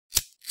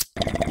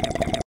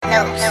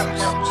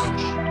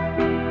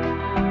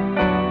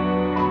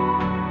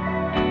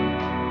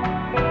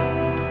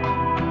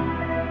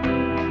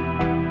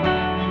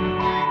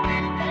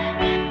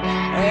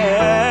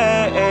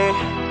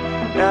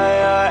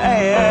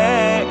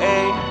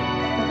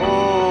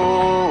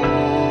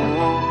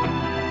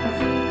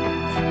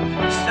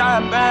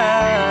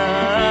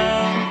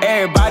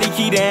Everybody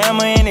keep the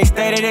hammer and they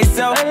stay to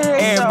theyself.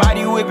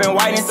 Everybody whipping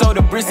white and so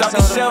the bricks off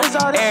the shelf.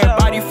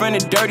 Everybody from the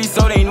dirty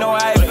so they know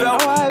how it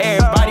felt.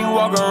 Everybody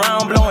walk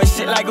around blowing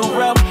shit like a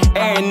rep.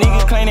 Every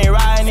nigga claim they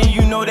riding and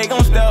you know they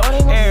gon' step.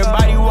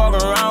 Everybody walk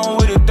around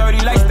with a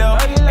 30 like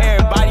stuff.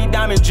 Everybody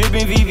diamond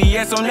dripping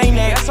VVS on they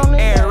neck.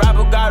 Every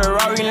rapper got a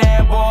Rory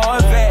Lambo or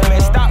a vet.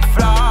 Man, stop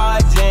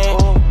flogging.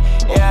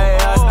 Yeah,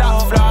 yeah,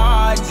 stop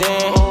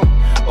flogging.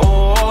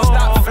 Oh,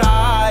 stop flogging.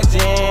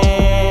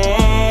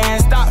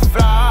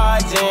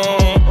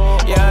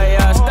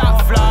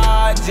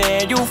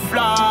 You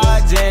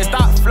flogging,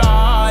 stop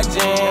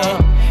flogging.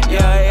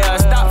 Yeah, yeah,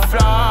 stop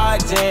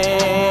flogging.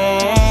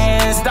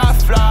 Stop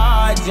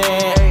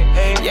flogging.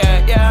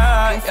 Yeah,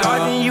 yeah.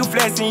 Flogging, you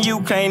flexing, you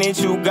claim that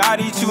you got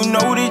it. You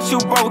know that you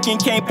broken,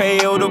 can't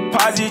pay your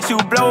deposit. You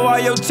blow all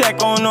your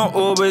check on the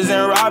Ubers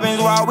and Robins.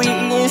 While we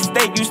eating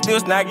steak, you still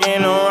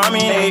snacking on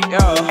ramen.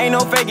 Ain't no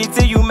fake it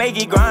till you make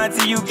it, grind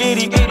till you get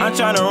it. I'm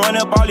tryna run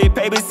up all this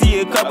paper, see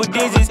a couple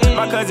digits.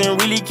 My cousin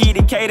really key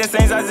the K, the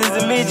same size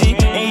as a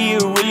midget.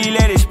 And he'll really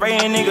let it spray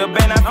a nigga,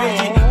 bet not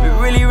fidget. We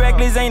really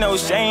reckless, ain't no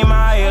shame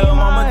out here.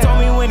 Mama told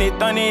me when it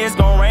thunder, it's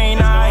gon' rain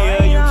out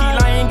here. You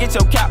keep lying, get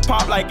your cap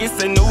pop like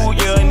it's a new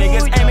year.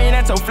 Niggas aiming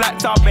at your flat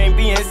top, ain't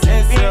being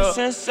sincere.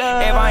 If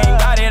I ain't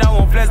got it, I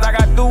won't flex like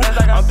I do.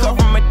 I'm cut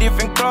from a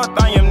different cloth,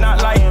 I am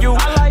not like you.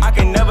 I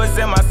can never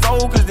sell my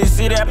soul, cause this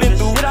shit I've been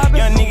through.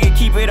 Young nigga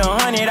keep it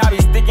 100, I be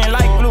sticking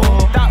like glue.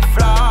 Stop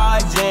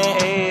flogging,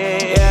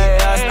 yeah,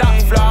 yeah, stop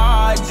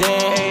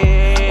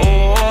flogging.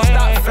 Oh,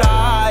 stop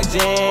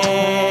flogging.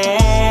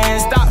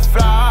 Stop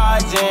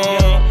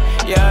flogging,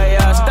 yeah,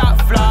 yeah, stop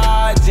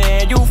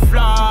flogging. You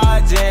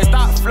flogging,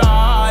 stop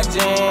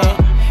flogging.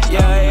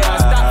 Yeah, yeah,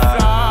 stop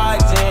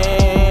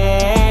flogging.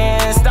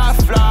 Stop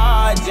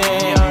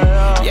flogging.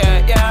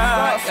 Yeah,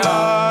 yeah,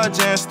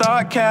 flogging,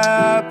 start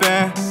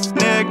capping.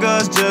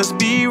 Niggas just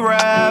be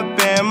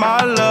rapping.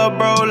 My lil'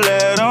 bro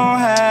let them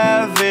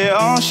have it.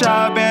 On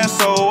shopping,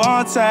 so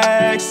on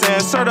taxing.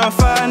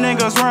 Certified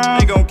niggas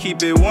round, they gon'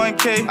 keep it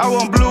 1K. I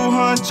want blue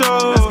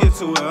honcho, let's get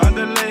to it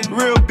underlay.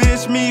 Real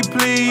bitch me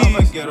please,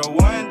 I'ma get her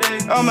one day.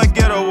 I'ma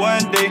get her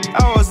one day.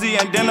 I was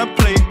eating dinner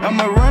plate,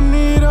 I'ma run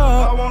it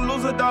up. I won't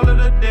lose $1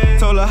 today.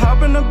 Told her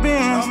hop in the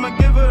Benz, I'ma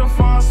give it a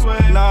fun sway.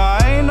 Nah,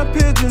 I ain't a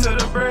pigeon, to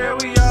the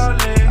bread we all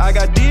lay. I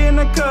got D in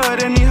the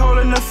cut and he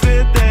holding the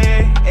 5th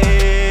day.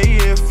 Ay,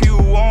 if you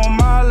want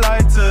my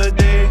life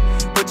today,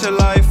 put your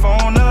life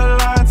on the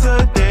line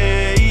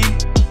today.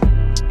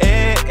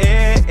 Ay,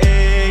 ay,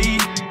 ay.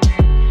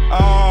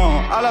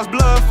 I lost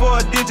blood for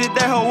a digit,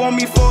 that hoe want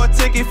me for a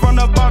ticket. From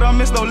the bottom,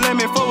 it's no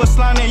limit. For a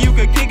slime, and you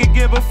could kick it.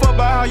 Give a fuck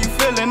about how you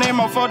feeling. Ain't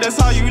my fault, that's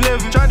how you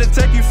living. Tried to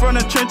take you from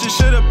the trenches,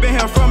 should've been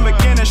here from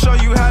beginning. Show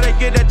you how they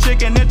get that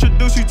chicken,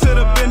 introduce you to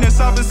the business.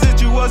 Opposite,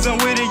 you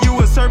wasn't with it, you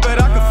was hurt, but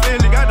I could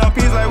feel it. Got them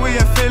pins like we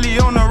in Philly,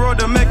 on the road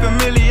to make a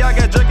milli. I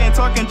got Drake ain't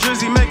talking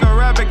Jersey, make a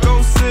rabbit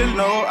go silly.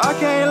 No, I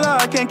can't lie,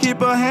 I can't keep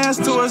her hands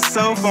to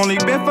herself. Only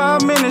been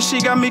 5 minutes, she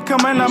got me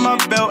coming out my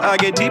belt. I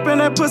get deep in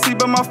that pussy,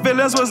 but my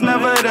feelings was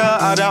never there.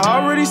 I done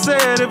already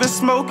said if it's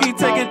smoky,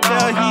 take it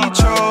there. He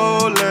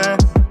trolling,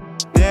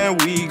 then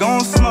we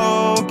gon'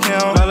 smoke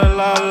him. La la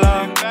la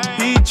la.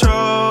 He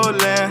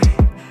trolling,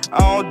 I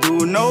don't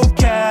do no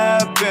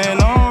capping,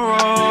 I'm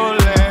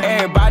rolling.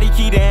 Everybody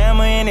keep the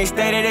hammer and they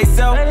stay to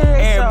theyself.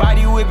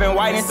 Everybody whipping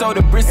white and so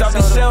the bricks off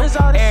the shelf.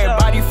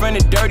 Everybody from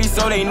the dirty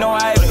so they know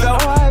how it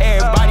felt.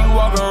 Everybody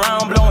walk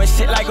around blowing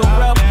shit like a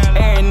rep.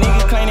 Every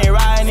nigga claim they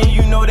riding and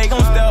you know they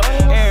gon' step.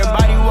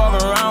 Everybody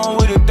walk around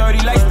with a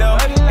 30 like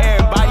stuff.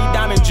 Everybody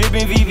diamond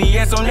dripping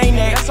VVS on they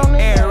neck.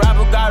 Every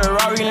rapper got a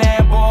Rory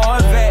Lambo or a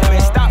vet.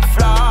 Man, stop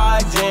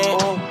flogging.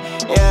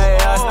 Yeah,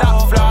 yeah,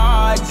 stop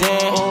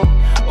flogging.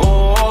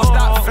 Oh,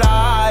 stop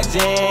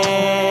flogging.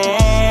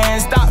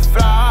 Stop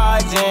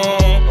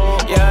flogging.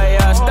 Yeah,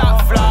 yeah, stop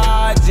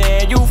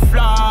flogging. You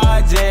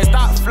flogging,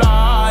 stop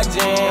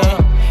flogging.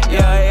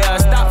 Yeah, yeah,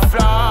 stop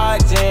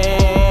flogging.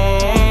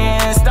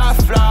 Stop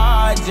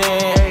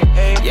flogging.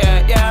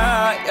 Yeah,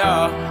 yeah,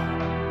 yeah.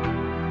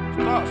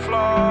 Stop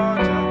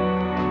flogging.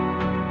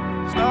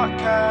 Stop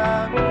capping.